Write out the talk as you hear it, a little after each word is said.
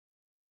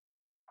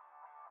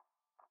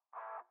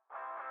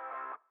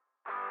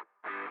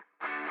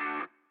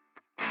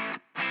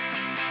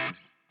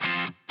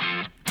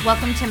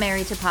Welcome to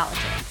Married to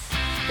Politics.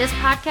 This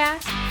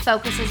podcast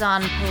focuses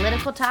on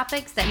political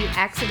topics that you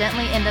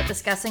accidentally end up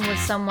discussing with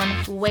someone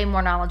way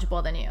more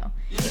knowledgeable than you.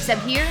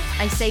 Except here,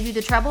 I save you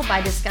the trouble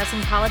by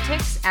discussing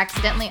politics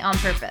accidentally on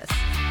purpose.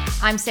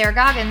 I'm Sarah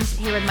Goggins,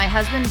 here with my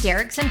husband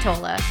Derek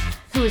Santola,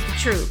 who is the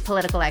true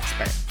political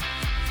expert.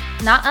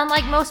 Not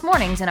unlike most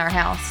mornings in our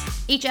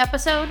house, each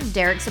episode,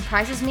 Derek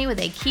surprises me with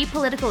a key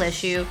political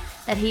issue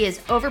that he is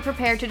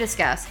overprepared to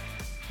discuss,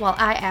 while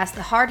I ask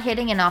the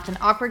hard-hitting and often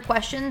awkward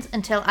questions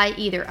until I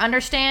either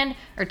understand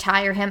or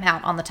tire him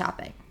out on the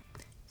topic.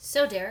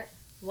 So, Derek,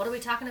 what are we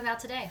talking about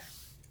today?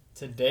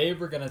 Today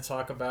we're going to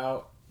talk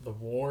about the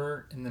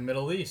war in the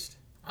Middle East.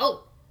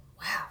 Oh,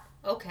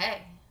 wow.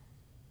 Okay.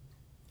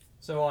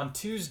 So on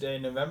Tuesday,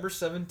 November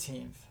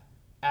 17th,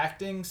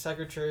 Acting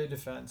Secretary of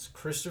Defense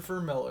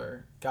Christopher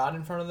Miller got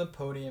in front of the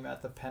podium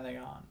at the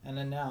Pentagon and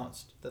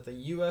announced that the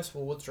U.S.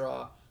 will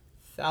withdraw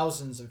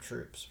thousands of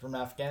troops from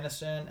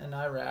Afghanistan and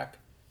Iraq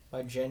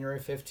by January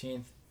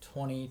 15th,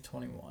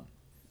 2021.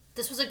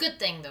 This was a good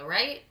thing, though,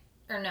 right?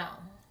 Or no?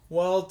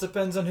 Well, it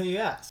depends on who you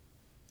ask.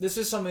 This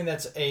is something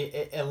that's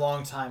a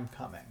long time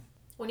coming.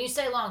 When you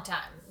say long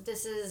time,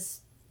 this is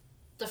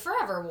the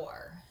forever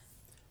war.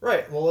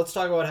 Right. Well, let's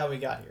talk about how we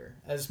got here.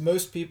 As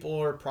most people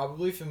are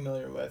probably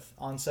familiar with,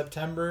 on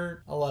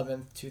September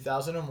 11th,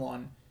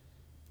 2001,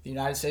 the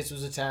United States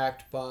was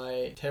attacked by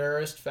a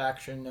terrorist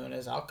faction known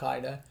as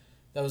Al-Qaeda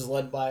that was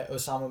led by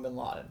Osama bin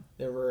Laden.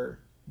 There were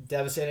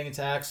devastating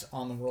attacks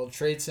on the World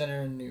Trade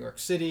Center in New York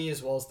City,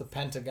 as well as the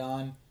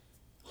Pentagon.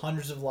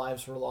 Hundreds of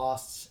lives were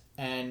lost,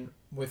 and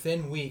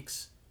within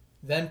weeks,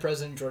 then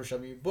President George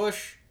W.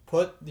 Bush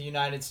put the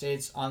United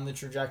States on the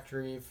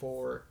trajectory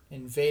for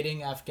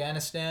invading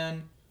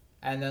Afghanistan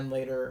and then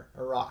later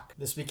Iraq.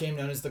 This became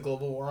known as the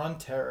Global War on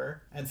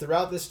Terror, and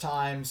throughout this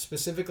time,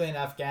 specifically in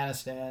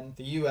Afghanistan,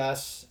 the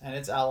U.S. and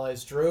its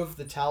allies drove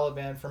the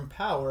Taliban from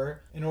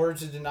power in order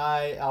to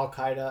deny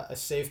Al-Qaeda a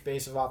safe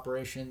base of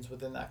operations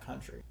within that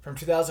country. From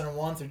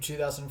 2001 through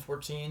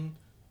 2014,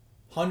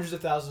 hundreds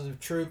of thousands of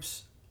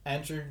troops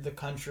entered the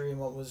country in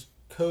what was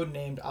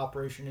codenamed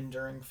Operation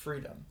Enduring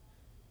Freedom.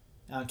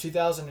 Now, in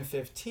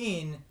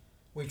 2015,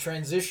 we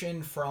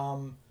transitioned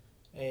from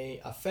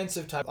a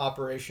offensive type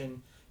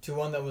operation to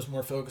one that was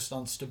more focused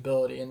on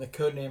stability, and the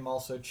codename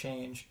also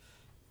changed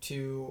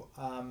to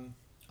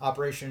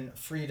Operation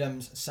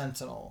Freedom's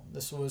Sentinel.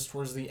 This was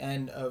towards the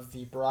end of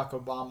the Barack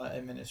Obama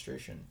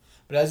administration.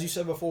 But as you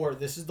said before,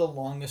 this is the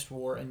longest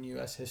war in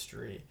U.S.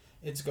 history.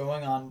 It's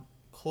going on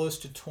close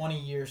to 20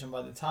 years, and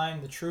by the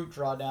time the troop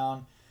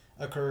drawdown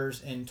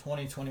occurs in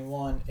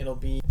 2021, it'll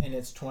be in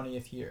its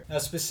 20th year. Now,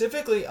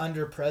 specifically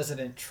under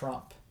President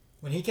Trump,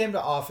 when he came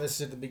to office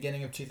at the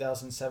beginning of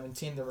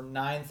 2017, there were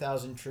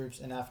 9,000 troops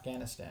in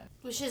Afghanistan.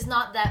 Which is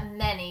not that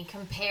many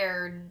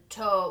compared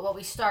to what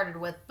we started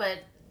with, but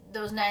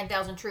those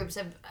 9,000 troops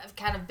have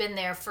kind of been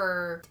there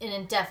for an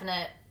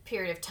indefinite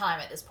period of time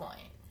at this point.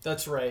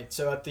 That's right.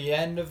 So at the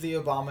end of the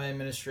Obama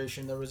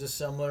administration, there was a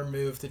similar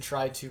move to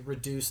try to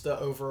reduce the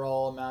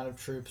overall amount of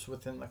troops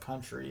within the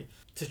country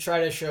to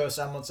try to show a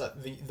semblance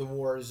that the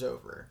war is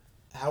over.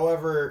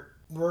 However,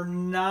 we're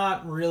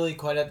not really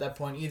quite at that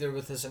point either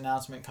with this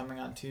announcement coming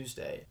on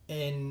Tuesday.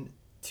 In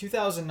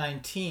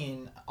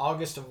 2019,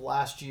 August of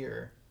last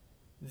year,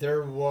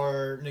 there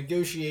were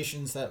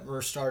negotiations that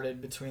were started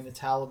between the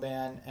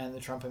Taliban and the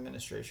Trump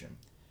administration.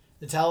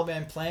 The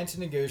Taliban planned to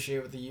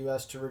negotiate with the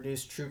U.S. to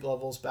reduce troop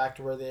levels back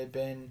to where they had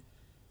been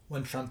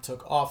when Trump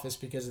took office,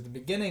 because at the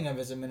beginning of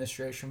his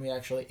administration, we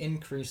actually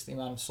increased the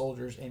amount of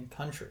soldiers in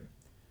country.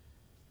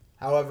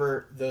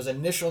 However, those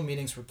initial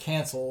meetings were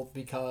canceled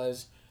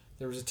because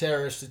there was a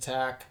terrorist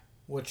attack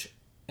which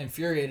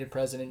infuriated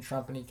President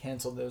Trump, and he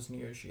canceled those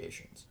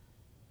negotiations.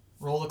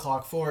 Roll the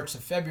clock forward to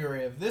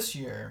February of this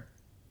year.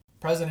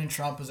 President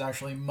Trump was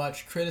actually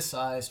much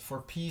criticized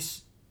for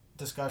peace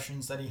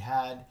discussions that he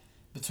had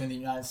between the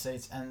United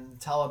States and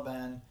the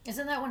Taliban.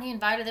 Isn't that when he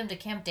invited them to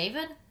Camp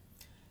David?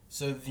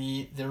 So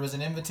there was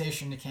an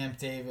invitation to Camp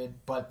David,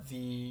 but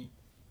the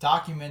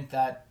document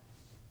that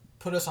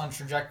put us on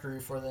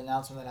trajectory for the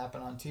announcement that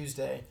happened on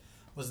Tuesday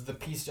was the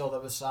peace deal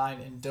that was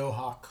signed in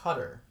Doha,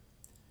 Qatar.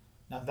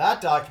 Now,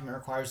 that document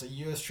requires that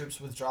U.S. troops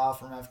withdraw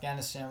from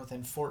Afghanistan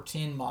within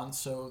 14 months,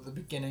 so the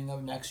beginning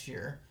of next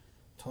year,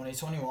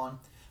 2021,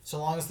 so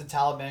long as the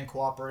Taliban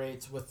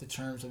cooperates with the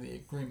terms of the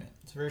agreement.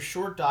 It's a very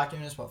short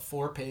document. It's about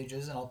 4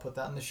 pages, and I'll put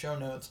that in the show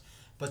notes.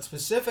 But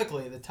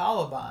specifically, the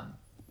Taliban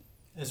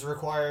is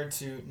required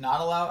to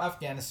not allow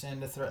Afghanistan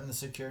to threaten the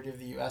security of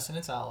the U.S. and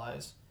its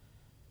allies.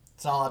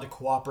 It's not allowed to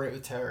cooperate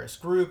with terrorist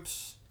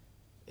groups.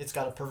 It's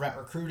got to prevent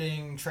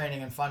recruiting,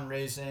 training, and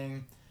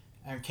fundraising,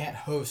 and can't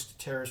host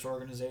terrorist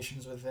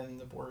organizations within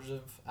the borders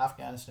of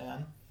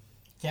Afghanistan.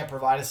 Can't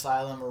provide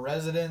asylum or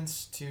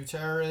residence to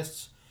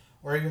terrorists,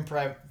 or even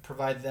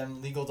provide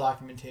them legal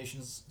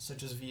documentations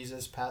such as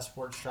visas,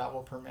 passports,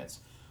 travel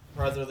permits,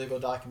 or other legal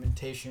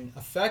documentation.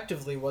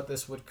 Effectively, what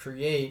this would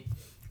create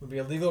would be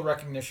a legal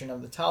recognition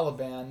of the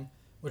Taliban,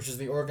 which is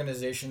the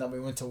organization that we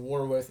went to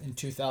war with in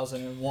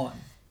 2001.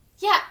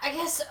 Yeah, I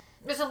guess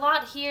There's a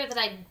lot here that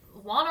I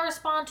want to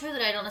respond to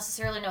that I don't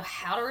necessarily know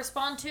how to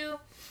respond to.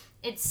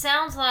 It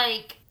sounds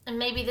like, and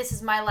maybe this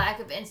is my lack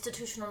of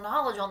institutional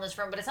knowledge on this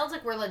front, but it sounds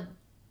like we're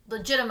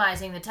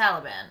legitimizing the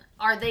Taliban.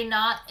 Are they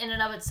not, in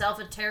and of itself,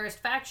 a terrorist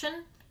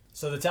faction?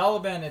 So the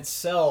Taliban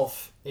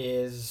itself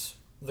is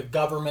the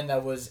government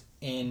that was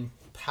in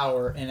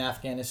power in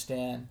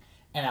Afghanistan,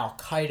 and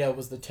Al-Qaeda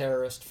was the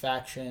terrorist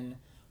faction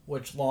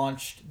which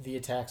launched the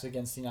attacks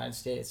against the United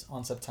States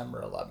on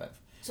September 11th.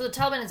 So the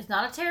Taliban is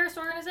not a terrorist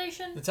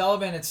organization? The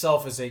Taliban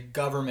itself is a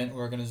government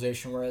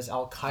organization, whereas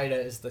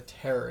Al-Qaeda is the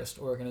terrorist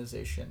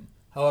organization.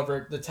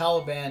 However, the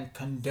Taliban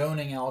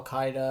condoning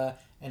Al-Qaeda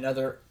and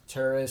other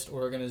terrorist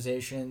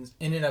organizations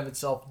in and of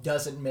itself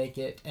doesn't make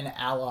it an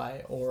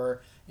ally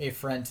or a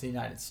friend to the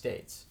United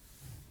States.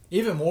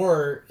 Even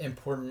more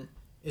important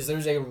is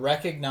there's a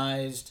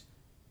recognized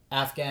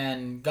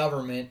Afghan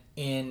government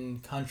in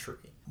country.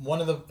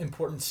 One of the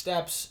important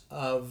steps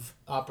of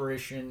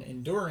Operation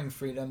Enduring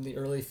Freedom, the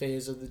early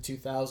phase of the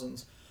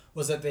 2000s,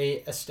 was that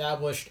they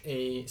established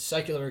a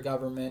secular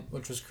government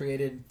which was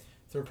created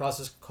through a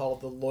process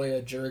called the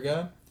Loya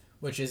Jirga,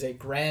 which is a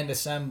grand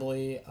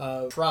assembly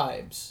of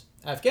tribes.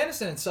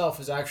 Afghanistan itself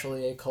is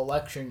actually a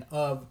collection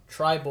of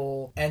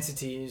tribal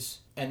entities,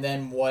 and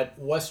then what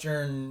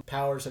Western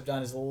powers have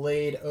done is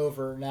laid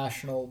over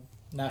national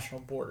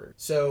borders.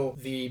 So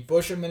the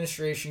Bush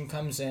administration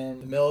comes in,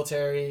 the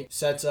military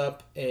sets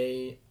up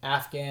a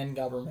Afghan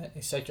government,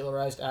 a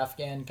secularized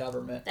Afghan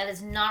government. That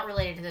is not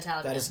related to the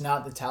Taliban. That is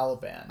not the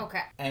Taliban.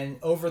 Okay. And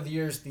over the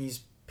years,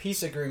 these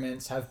peace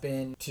agreements have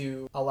been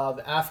to allow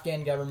the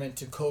Afghan government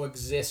to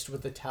coexist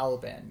with the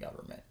Taliban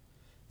government.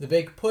 The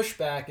big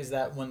pushback is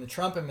that when the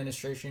Trump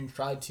administration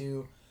tried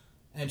to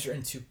enter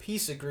into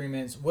peace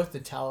agreements with the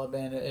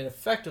Taliban, it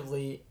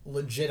effectively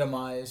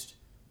legitimized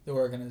the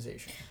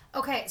organization.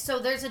 Okay, so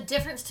there's a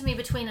difference to me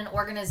between an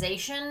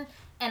organization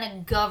and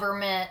a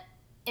government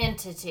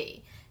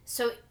entity.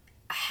 So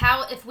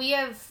if we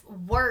have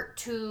worked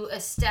to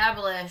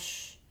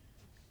establish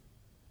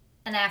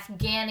an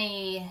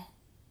Afghani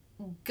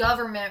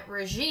government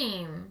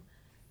regime,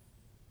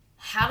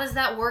 how does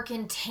that work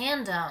in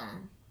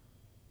tandem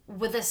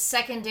with a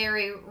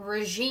secondary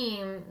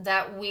regime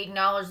that we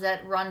acknowledge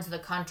that runs the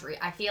country?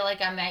 I feel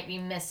like I might be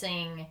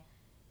missing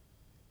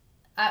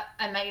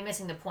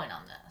the point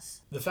on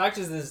this. The fact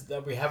is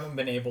that we haven't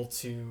been able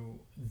to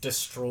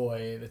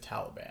destroy the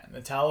Taliban.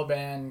 The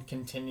Taliban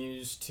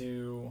continues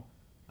to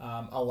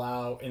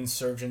allow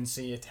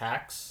insurgency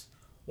attacks,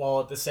 while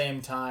at the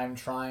same time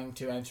trying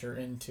to enter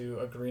into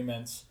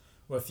agreements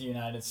with the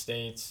United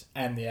States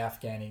and the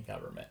Afghani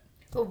government.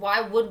 But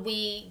why would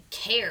we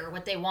care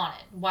what they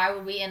wanted? Why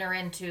would we enter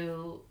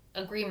into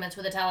agreements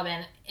with the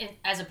Taliban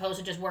as opposed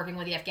to just working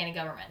with the Afghani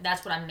government?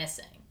 That's what I'm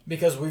missing.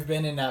 Because we've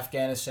been in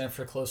Afghanistan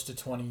for close to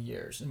 20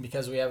 years, and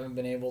because we haven't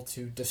been able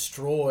to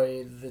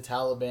destroy the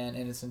Taliban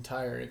in its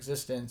entire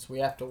existence, we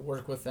have to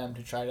work with them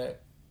to try to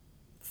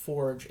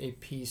forge a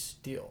peace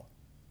deal.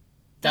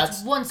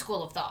 That's one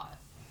school of thought.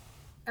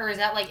 Or is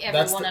that like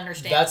everyone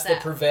understands that's that?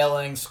 That's the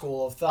prevailing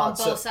school of thought.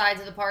 On both sides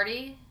of the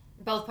party?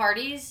 Both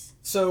parties?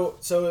 So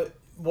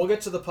we'll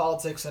get to the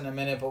politics in a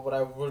minute, but what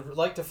I would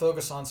like to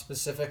focus on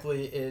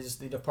specifically is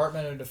the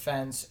Department of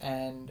Defense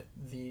and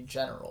the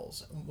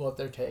generals, what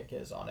their take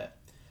is on it.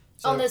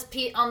 So,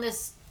 on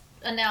this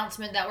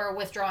announcement that we're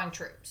withdrawing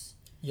troops.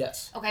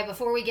 Yes. Okay,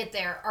 before we get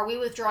there, are we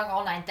withdrawing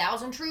all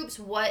 9,000 troops?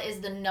 What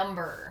is the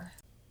number?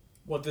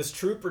 What this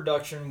troop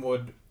reduction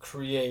would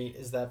create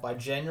is that by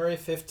January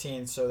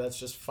 15th, so that's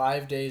just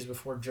 5 days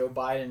before Joe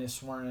Biden is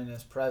sworn in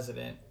as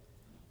president,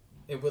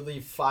 it would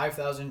leave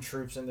 5,000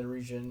 troops in the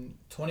region,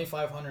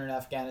 2,500 in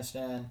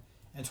Afghanistan,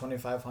 and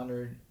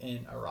 2,500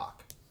 in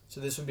Iraq. So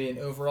this would be an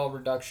overall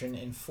reduction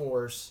in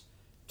force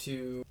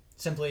to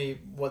simply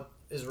what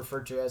is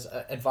referred to as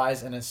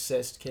advise and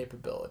assist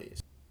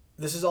capabilities.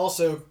 This has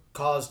also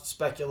caused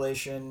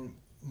speculation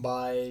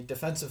by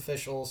defense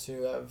officials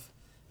who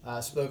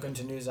have spoken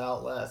to news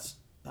outlets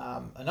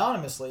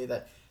anonymously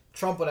that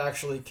Trump would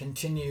actually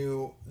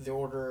continue the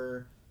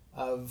order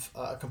of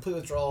a complete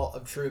withdrawal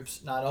of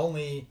troops, not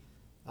only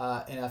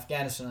in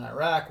Afghanistan and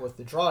Iraq with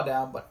the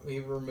drawdown, but we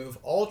remove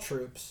all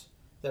troops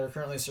that are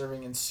currently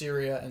serving in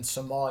Syria and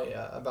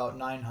Somalia, about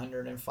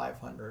 900 and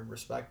 500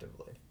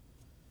 respectively.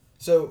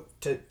 So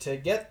to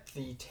get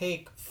the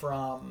take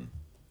from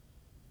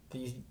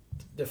the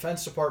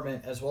Defense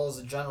Department as well as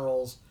the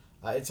generals,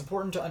 it's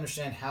important to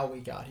understand how we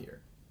got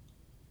here.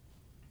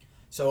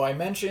 So I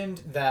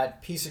mentioned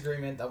that peace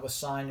agreement that was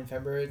signed in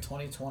February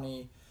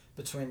 2020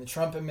 between the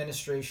Trump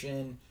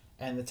administration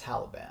and the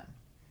Taliban.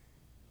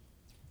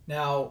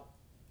 Now,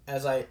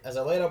 as I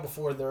laid out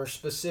before, there are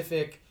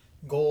specific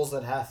goals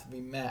that have to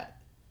be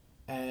met.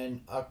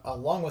 And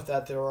along with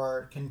that, there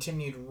are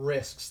continued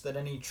risks that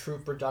any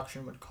troop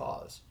reduction would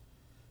cause.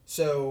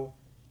 So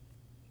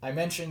I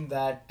mentioned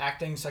that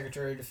Acting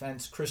Secretary of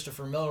Defense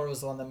Christopher Miller was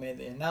the one that made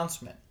the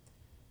announcement.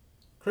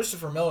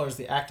 Christopher Miller is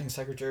the Acting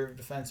Secretary of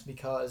Defense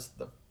because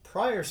the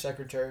prior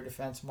Secretary of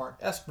Defense, Mark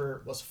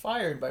Esper, was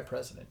fired by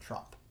President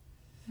Trump.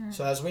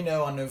 So as we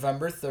know, on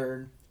November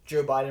 3rd,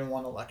 Joe Biden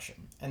won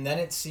election. And then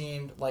it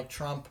seemed like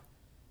Trump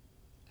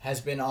has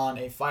been on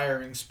a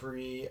firing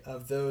spree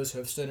of those who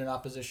have stood in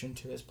opposition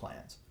to his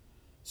plans.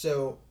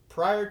 So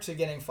prior to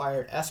getting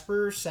fired,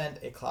 Esper sent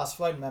a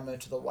classified memo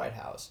to the White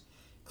House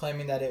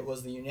claiming that it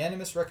was the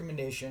unanimous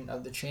recommendation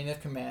of the chain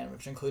of command,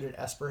 which included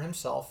Esper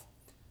himself,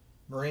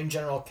 Marine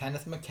General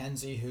Kenneth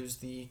McKenzie, who's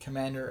the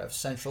commander of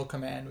Central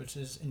Command, which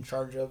is in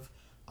charge of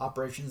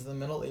operations in the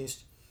Middle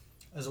East,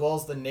 as well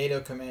as the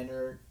NATO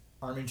commander,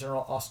 Army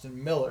General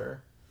Austin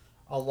Miller,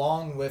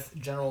 along with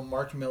General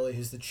Mark Milley,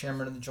 who's the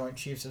chairman of the Joint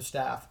Chiefs of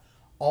Staff,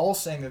 all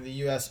saying that the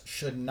U.S.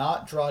 should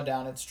not draw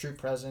down its troop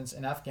presence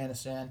in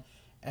Afghanistan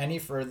any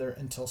further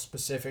until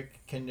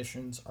specific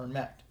conditions are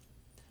met.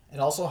 It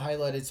also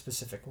highlighted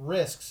specific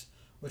risks,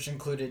 which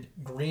included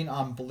green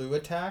on blue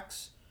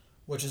attacks,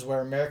 which is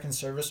where American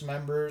service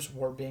members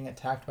were being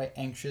attacked by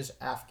anxious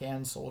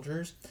Afghan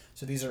soldiers.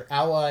 So these are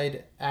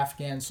allied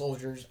Afghan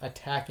soldiers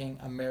attacking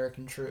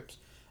American troops,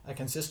 a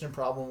consistent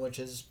problem which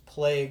has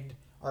plagued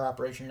our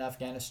operation in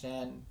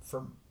Afghanistan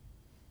for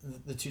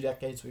the 2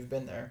 decades we've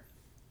been there.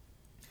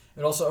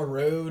 It also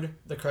erode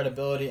the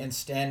credibility and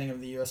standing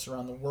of the U.S.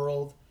 around the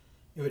world.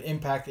 It would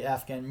impact the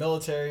Afghan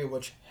military,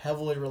 which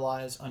heavily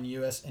relies on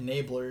U.S.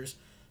 enablers,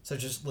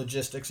 such as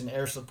logistics and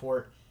air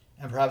support,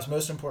 and perhaps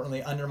most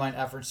importantly, undermine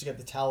efforts to get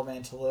the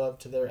Taliban to live up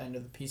to their end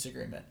of the peace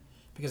agreement.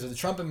 Because if the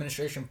Trump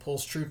administration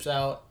pulls troops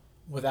out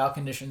without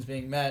conditions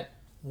being met,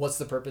 what's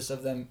the purpose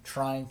of them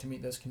trying to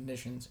meet those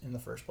conditions in the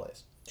first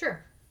place?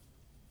 Sure.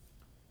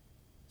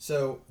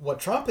 So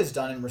what Trump has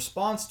done in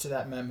response to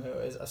that memo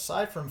is,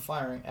 aside from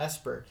firing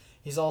Esper,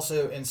 he's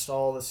also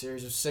installed a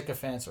series of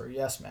sycophants or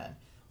yes men.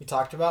 We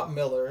talked about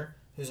Miller,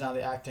 who's now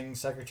the acting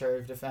Secretary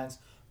of Defense,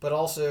 but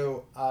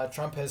also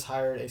Trump has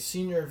hired a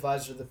senior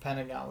advisor to the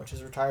Pentagon, which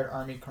is retired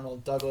Army Colonel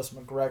Douglas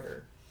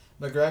Macgregor.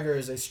 Macgregor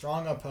is a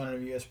strong opponent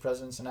of U.S.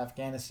 presence in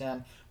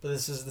Afghanistan, but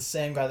this is the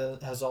same guy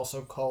that has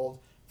also called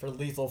for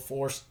lethal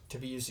force to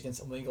be used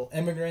against illegal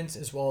immigrants,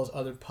 as well as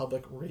other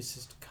public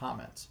racist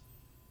comments.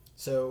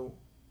 So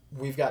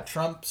we've got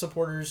Trump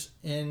supporters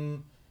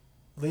in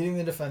leading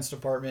the Defense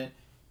Department.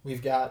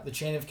 We've got the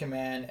chain of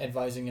command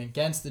advising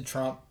against the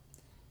Trump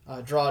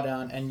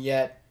drawdown, and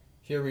yet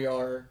here we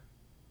are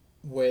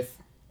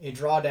with a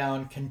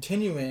drawdown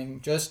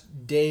continuing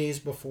just days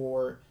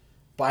before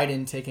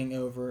Biden taking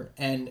over.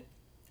 And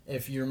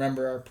if you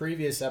remember our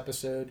previous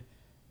episode,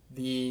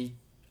 the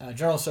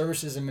General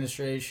Services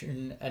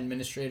Administration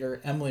Administrator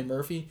Emily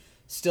Murphy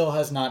still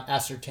has not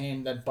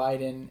ascertained that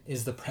Biden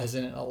is the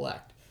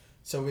president-elect.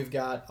 So we've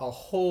got a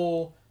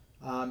whole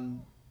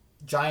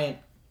giant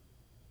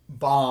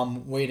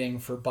bomb waiting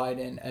for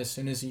Biden as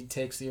soon as he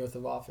takes the oath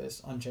of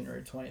office on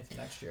January 20th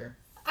next year.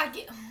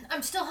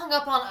 I'm still hung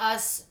up on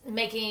us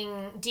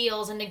making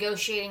deals and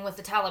negotiating with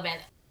the Taliban.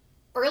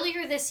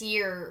 Earlier this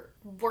year,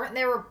 weren't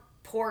there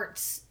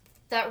reports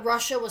that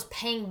Russia was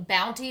paying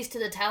bounties to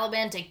the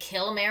Taliban to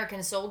kill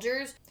American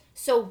soldiers?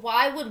 So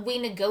why would we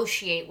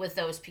negotiate with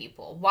those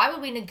people? Why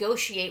would we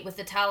negotiate with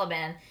the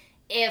Taliban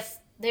if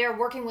they are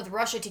working with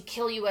Russia to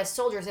kill U.S.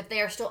 soldiers, if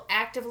they are still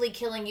actively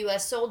killing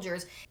U.S.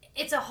 soldiers?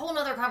 It's a whole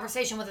nother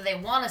conversation whether they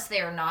want us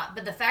there or not,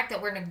 but the fact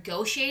that we're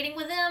negotiating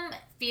with them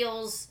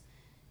feels...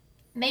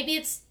 Maybe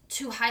it's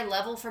too high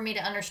level for me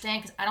to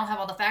understand because I don't have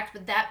all the facts,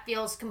 but that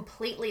feels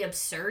completely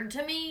absurd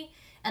to me.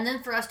 And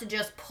then for us to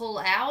just pull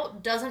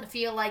out doesn't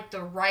feel like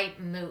the right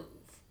move.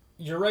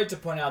 You're right to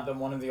point out that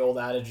one of the old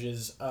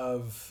adages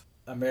of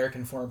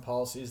American foreign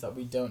policy is that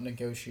we don't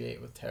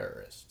negotiate with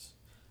terrorists.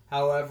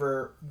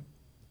 However,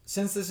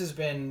 since this has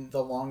been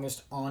the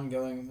longest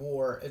ongoing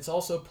war, it's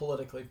also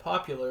politically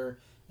popular.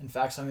 In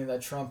fact, something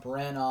that Trump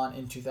ran on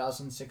in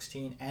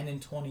 2016 and in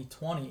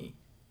 2020,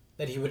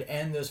 that he would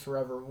end those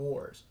forever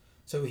wars.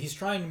 So he's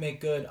trying to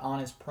make good on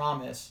his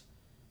promise,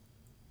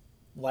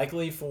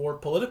 likely for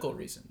political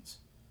reasons.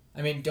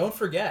 I mean, don't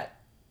forget,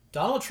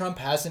 Donald Trump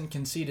hasn't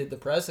conceded the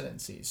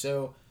presidency.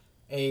 So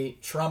a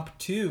Trump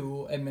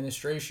 2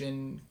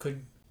 administration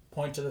could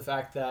point to the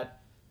fact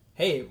that,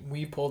 hey,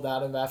 we pulled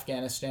out of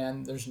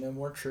Afghanistan, there's no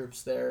more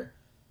troops there.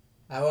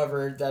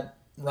 However, that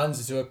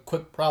runs into a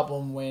quick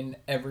problem when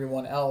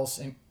everyone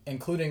else,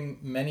 including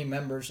many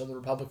members of the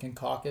Republican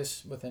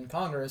caucus within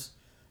Congress,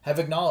 have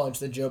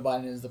acknowledged that Joe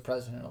Biden is the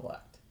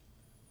president-elect.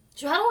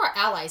 So how do our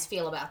allies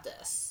feel about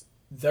this?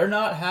 They're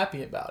not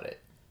happy about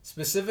it.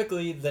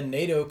 Specifically, the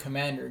NATO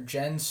commander,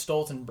 Jens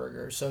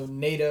Stoltenberg. So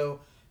NATO,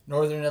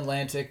 Northern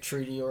Atlantic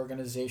Treaty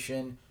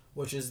Organization,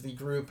 which is the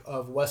group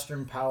of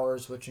Western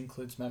powers, which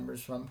includes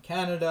members from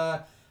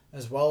Canada,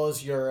 as well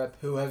as Europe,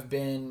 who have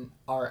been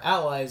our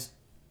allies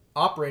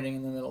operating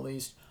in the Middle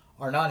East,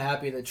 are not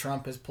happy that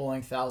Trump is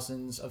pulling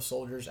thousands of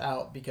soldiers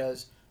out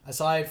because,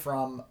 aside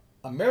from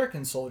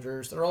American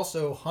soldiers, there are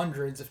also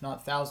hundreds, if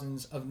not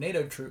thousands, of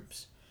NATO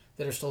troops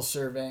that are still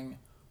serving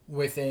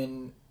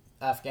within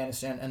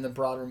Afghanistan and the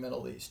broader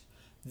Middle East.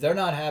 They're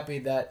not happy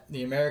that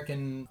the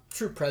American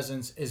troop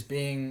presence is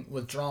being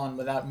withdrawn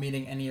without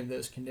meeting any of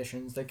those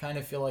conditions. They kind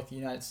of feel like the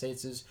United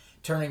States is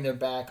turning their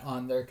back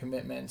on their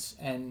commitments.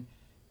 And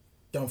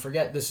don't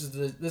forget, this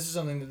is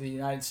something that the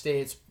United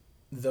States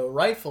though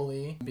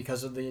rightfully,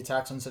 because of the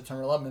attacks on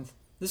September 11th,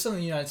 this is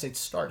something the United States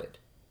started.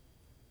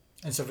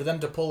 And so for them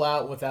to pull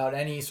out without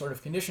any sort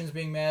of conditions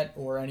being met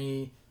or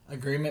any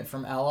agreement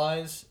from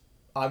allies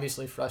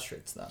obviously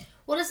frustrates them.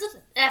 What does the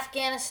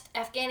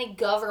Afghani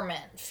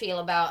government feel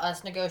about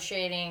us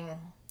negotiating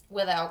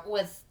with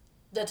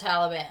the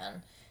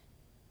Taliban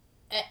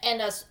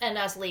and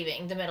us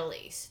leaving the Middle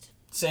East?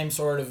 Same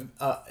sort of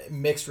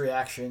mixed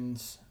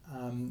reactions.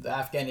 The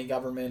Afghani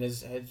government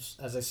has,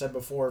 as I said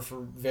before,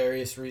 for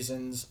various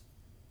reasons,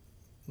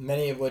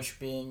 many of which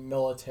being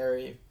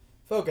military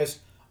focused,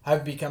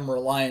 have become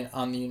reliant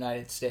on the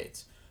United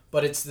States.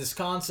 But it's this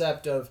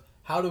concept of,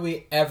 how do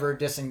we ever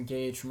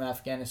disengage from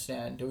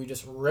Afghanistan? Do we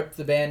just rip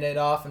the Band-Aid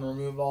off and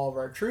remove all of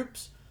our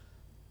troops,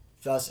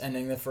 thus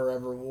ending the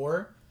forever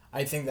war?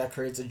 I think that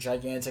creates a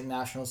gigantic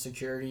national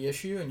security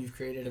issue, and you've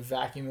created a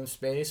vacuum of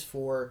space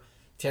for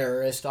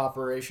terrorist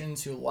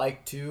operations who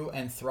like to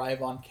and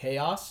thrive on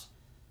chaos.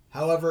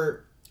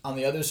 However, on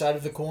the other side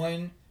of the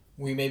coin,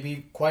 we may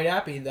be quite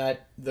happy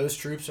that those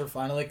troops are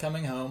finally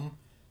coming home.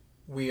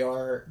 We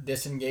are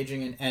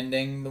disengaging and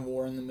ending the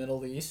war in the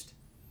Middle East.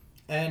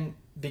 And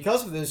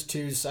because of those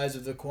two sides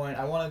of the coin,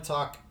 I want to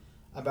talk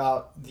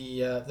about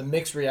the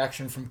mixed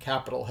reaction from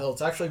Capitol Hill.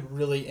 It's actually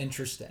really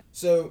interesting.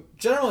 So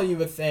generally you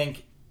would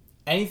think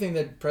anything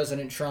that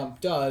President Trump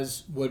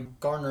does would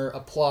garner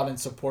applaud and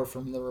support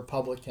from the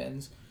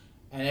Republicans,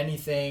 and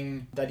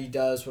anything that he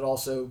does would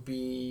also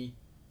be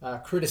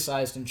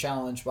criticized and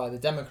challenged by the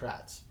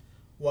Democrats.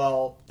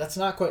 Well, that's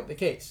not quite the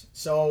case.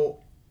 So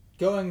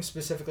going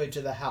specifically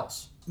to the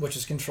House, which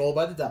is controlled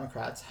by the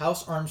Democrats,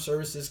 House Armed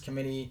Services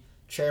Committee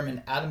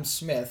Chairman Adam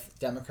Smith,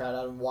 Democrat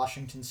out of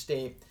Washington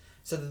State,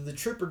 said that the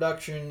troop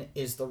reduction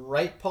is the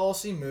right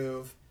policy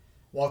move,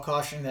 while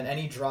cautioning that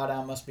any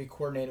drawdown must be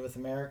coordinated with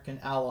American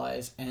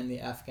allies and the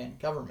Afghan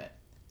government.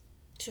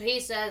 So he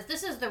says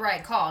this is the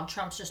right call,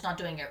 Trump's just not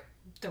doing it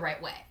the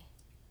right way.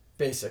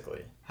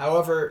 Basically.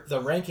 However,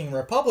 the ranking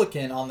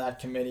Republican on that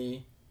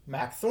committee,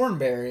 Mac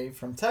Thornberry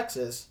from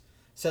Texas,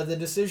 said the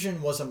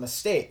decision was a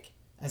mistake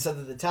and said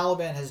that the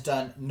Taliban has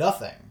done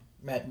nothing,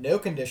 met no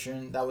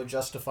condition that would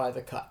justify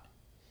the cut.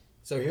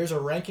 So here's a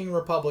ranking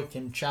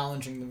Republican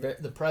challenging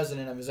the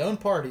president of his own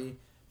party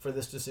for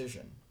this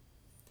decision.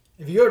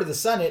 If you go to the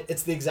Senate,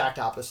 it's the exact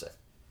opposite.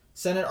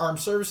 Senate Armed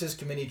Services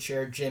Committee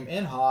Chair Jim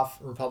Inhofe,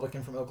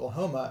 Republican from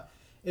Oklahoma,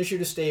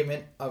 issued a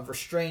statement of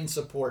restrained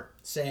support,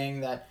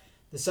 saying that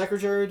the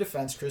Secretary of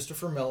Defense,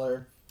 Christopher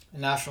Miller,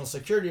 and National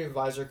Security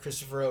Advisor,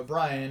 Christopher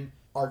O'Brien,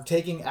 are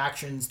taking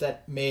actions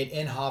that made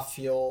Inhofe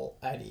feel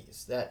at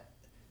ease, that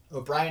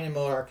O'Brien and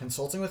Miller are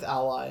consulting with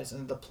allies,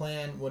 and the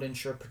plan would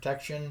ensure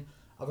protection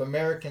of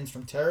Americans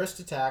from terrorist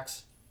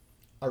attacks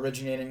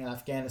originating in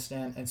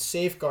Afghanistan and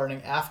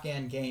safeguarding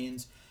Afghan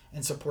gains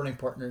and supporting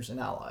partners and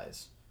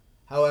allies.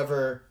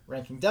 However,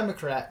 ranking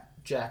Democrat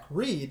Jack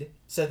Reed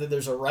said that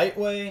there's a right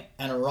way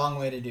and a wrong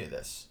way to do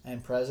this,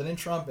 and President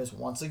Trump is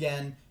once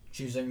again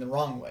choosing the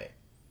wrong way.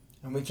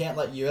 And we can't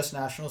let U.S.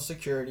 national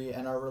security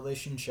and our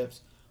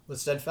relationships with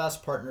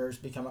steadfast partners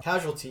become a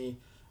casualty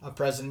of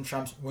President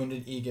Trump's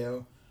wounded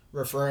ego,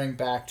 referring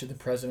back to the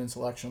president's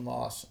election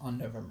loss on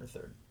November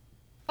 3rd.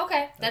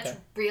 Okay, that's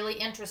really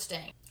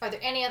interesting. Are there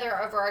any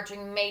other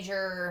overarching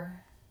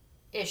major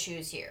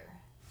issues here?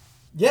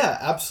 Yeah,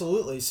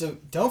 absolutely. So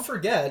don't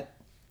forget,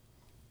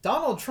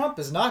 Donald Trump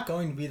is not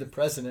going to be the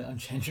president on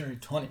January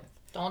 20th.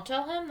 Don't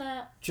tell him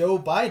that. Joe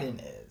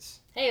Biden is.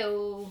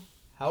 Hey-o.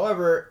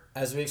 However,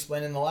 as we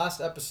explained in the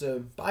last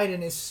episode,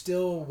 Biden is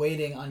still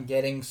waiting on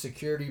getting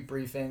security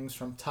briefings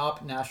from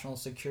top national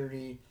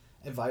security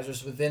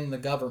advisors within the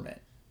government.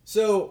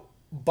 So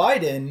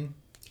Biden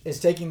is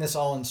taking this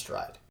all in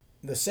stride.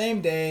 The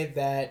same day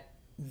that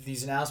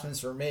these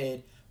announcements were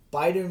made,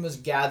 Biden was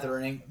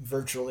gathering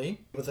virtually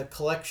with a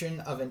collection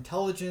of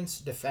intelligence,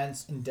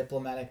 defense, and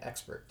diplomatic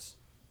experts.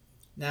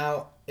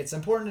 Now, it's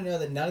important to know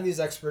that none of these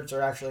experts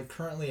are actually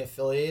currently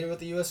affiliated with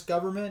the U.S.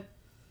 government,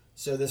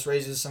 so this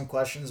raises some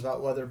questions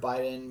about whether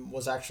Biden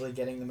was actually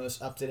getting the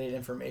most up-to-date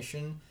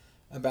information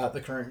about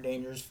the current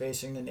dangers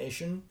facing the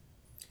nation.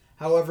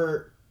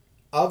 However,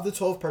 of the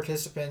 12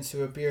 participants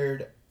who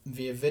appeared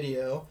via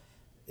video,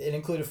 it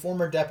included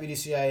former Deputy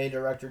CIA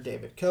Director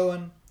David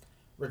Cohen,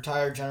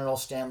 retired General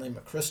Stanley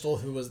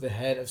McChrystal, who was the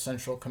head of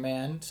Central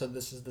Command, so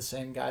this is the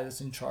same guy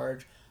that's in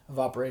charge of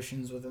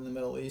operations within the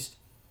Middle East,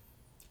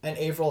 and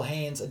Avril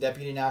Haines, a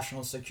Deputy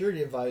National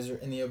Security Advisor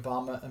in the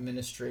Obama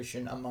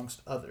administration,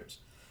 amongst others.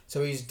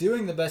 So he's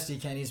doing the best he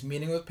can. He's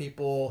meeting with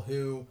people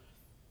who,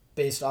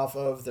 based off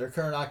of their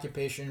current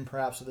occupation,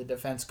 perhaps with a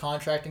defense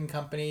contracting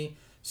company,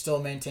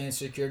 still maintain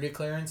security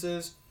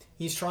clearances.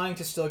 He's trying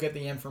to still get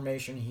the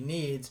information he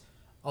needs,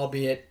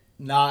 albeit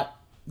not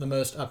the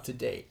most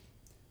up-to-date.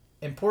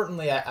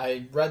 Importantly,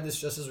 I read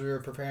this just as we were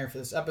preparing for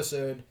this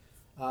episode.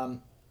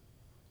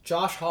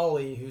 Josh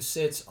Hawley, who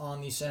sits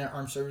on the Senate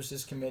Armed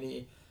Services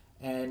Committee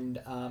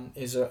and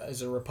is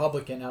a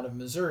Republican out of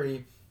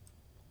Missouri,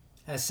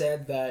 has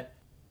said that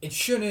it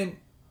shouldn't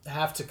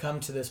have to come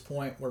to this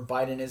point where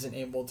Biden isn't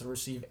able to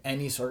receive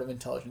any sort of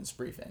intelligence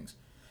briefings.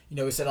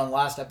 We said on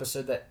last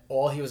episode that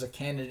while he was a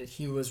candidate,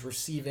 he was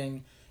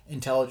receiving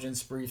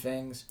intelligence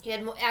briefings. He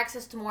had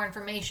access to more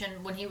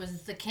information when he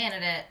was the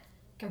candidate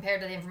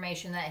compared to the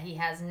information that he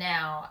has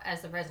now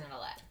as the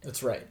president-elect.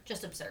 That's right.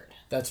 Just absurd.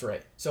 That's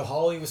right. So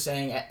Hawley was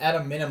saying at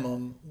a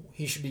minimum,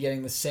 he should be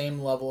getting the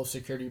same level of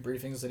security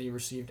briefings that he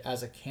received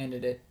as a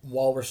candidate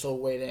while we're still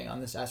waiting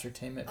on this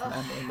ascertainment from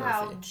Emily Murphy.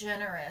 How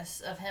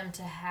generous of him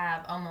to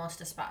have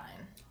almost a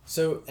spine.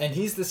 So, and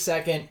he's the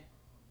second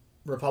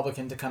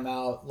Republican to come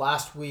out.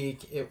 Last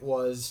week, it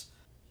was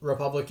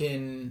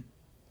Republican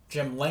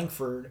Jim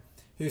Lankford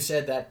who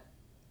said that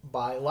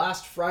by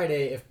last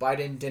Friday, if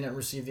Biden didn't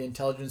receive the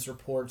intelligence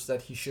reports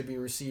that he should be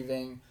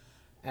receiving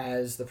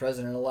as the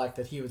president-elect,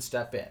 that he would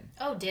step in.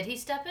 Oh, did he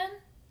step in?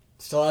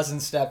 Still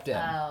hasn't stepped in.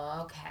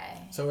 Oh,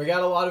 okay. So we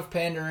got a lot of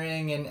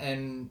pandering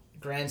and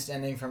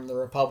grandstanding from the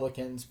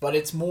Republicans, but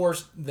it's more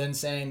than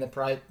saying that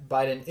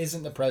Biden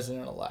isn't the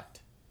president-elect.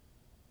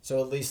 So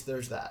at least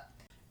there's that.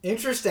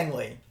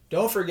 Interestingly,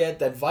 don't forget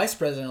that Vice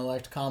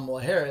President-elect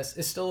Kamala Harris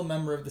is still a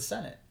member of the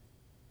Senate.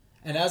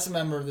 And as a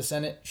member of the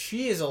Senate,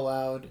 she is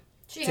allowed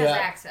She has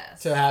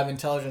access to have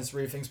intelligence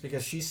briefings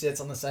because she sits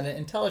on the Senate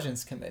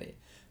Intelligence Committee.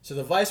 So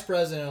the Vice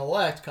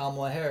President-elect,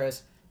 Kamala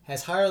Harris,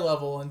 has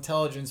higher-level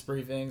intelligence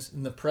briefings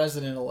than the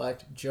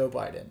President-elect, Joe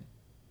Biden,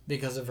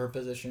 because of her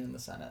position in the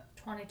Senate.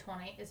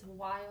 2020 is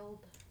wild.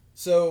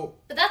 So...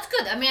 But that's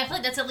good. I mean, I feel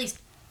like that's at least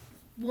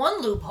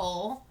one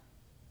loophole.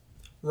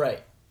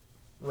 Right.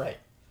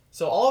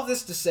 So all of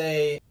this to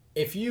say,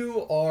 if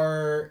you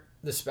are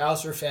the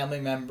spouse or family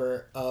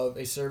member of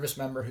a service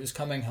member who's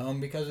coming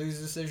home because of these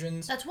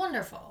decisions... That's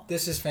wonderful.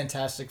 This is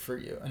fantastic for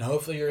you. And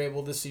hopefully you're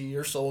able to see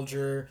your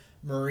soldier,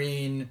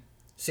 Marine,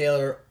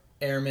 sailor,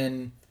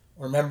 airman,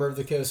 or member of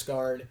the Coast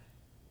Guard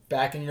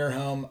back in your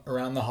home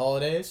around the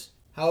holidays.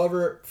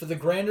 However, for the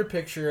grander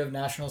picture of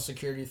national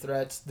security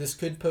threats, this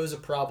could pose a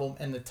problem,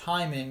 and the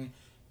timing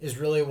is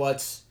really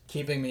what's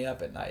keeping me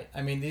up at night.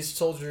 I mean, these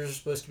soldiers are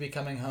supposed to be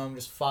coming home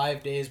just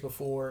 5 days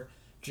before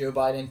Joe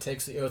Biden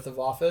takes the oath of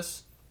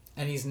office,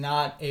 and he's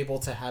not able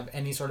to have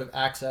any sort of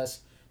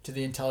access to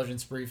the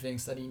intelligence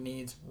briefings that he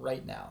needs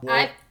right now.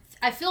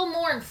 I feel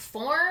more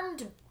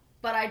informed,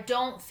 but I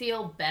don't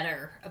feel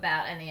better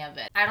about any of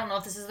it. I don't know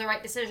if this is the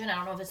right decision. I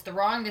don't know if it's the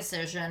wrong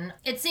decision.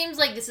 It seems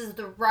like this is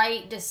the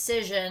right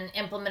decision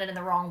implemented in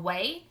the wrong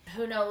way.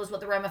 Who knows what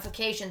the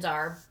ramifications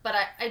are, but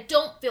I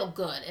don't feel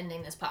good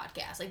ending this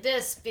podcast. Like,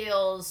 this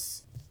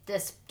feels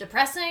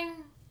depressing,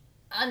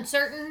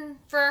 uncertain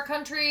for our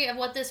country of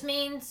what this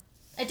means.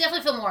 I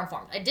definitely feel more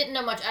informed. I didn't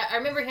know much. I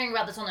remember hearing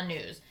about this on the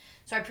news,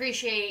 so I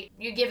appreciate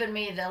you giving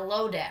me the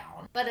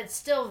lowdown, but it's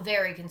still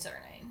very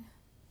concerning.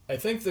 I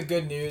think the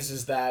good news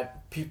is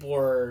that people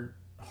are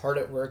hard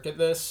at work at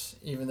this,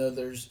 even though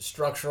there's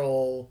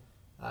structural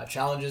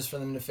challenges for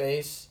them to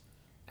face,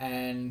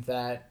 and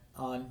that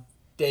on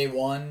day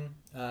one,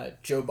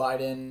 Joe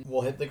Biden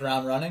will hit the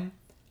ground running.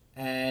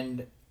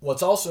 And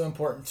what's also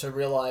important to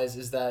realize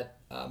is that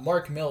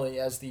Mark Milley,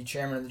 as the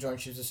chairman of the Joint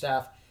Chiefs of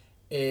Staff,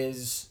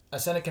 is a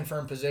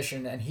Senate-confirmed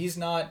position, and he's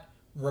not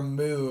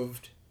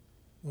removed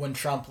when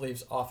Trump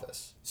leaves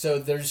office. So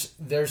there's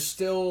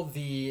still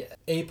the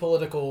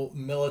apolitical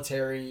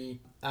military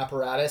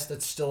apparatus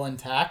that's still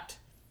intact.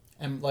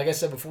 And like I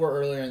said before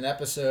earlier in the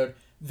episode,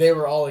 they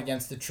were all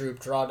against the troop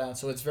drawdown.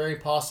 So it's very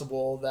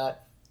possible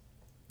that,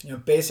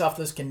 based off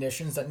those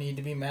conditions that need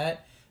to be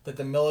met, that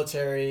the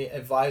military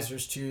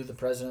advisors to the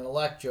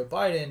president-elect, Joe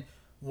Biden,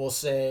 will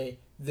say,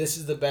 this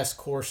is the best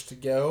course to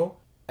go.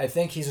 I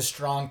think he's a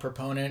strong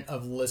proponent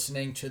of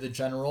listening to the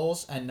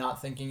generals and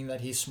not thinking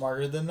that he's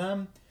smarter than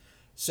them.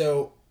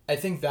 So I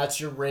think that's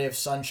your ray of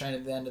sunshine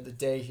at the end of the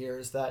day here,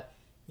 is that,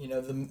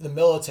 the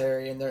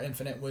military in their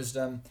infinite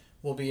wisdom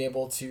will be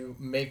able to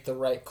make the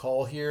right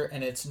call here,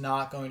 and it's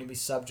not going to be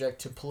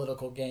subject to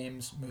political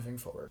games moving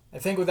forward. I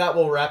think with that,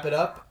 we'll wrap it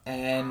up,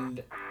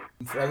 and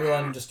for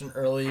everyone, just an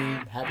early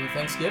happy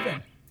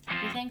Thanksgiving.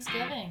 Happy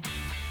Thanksgiving.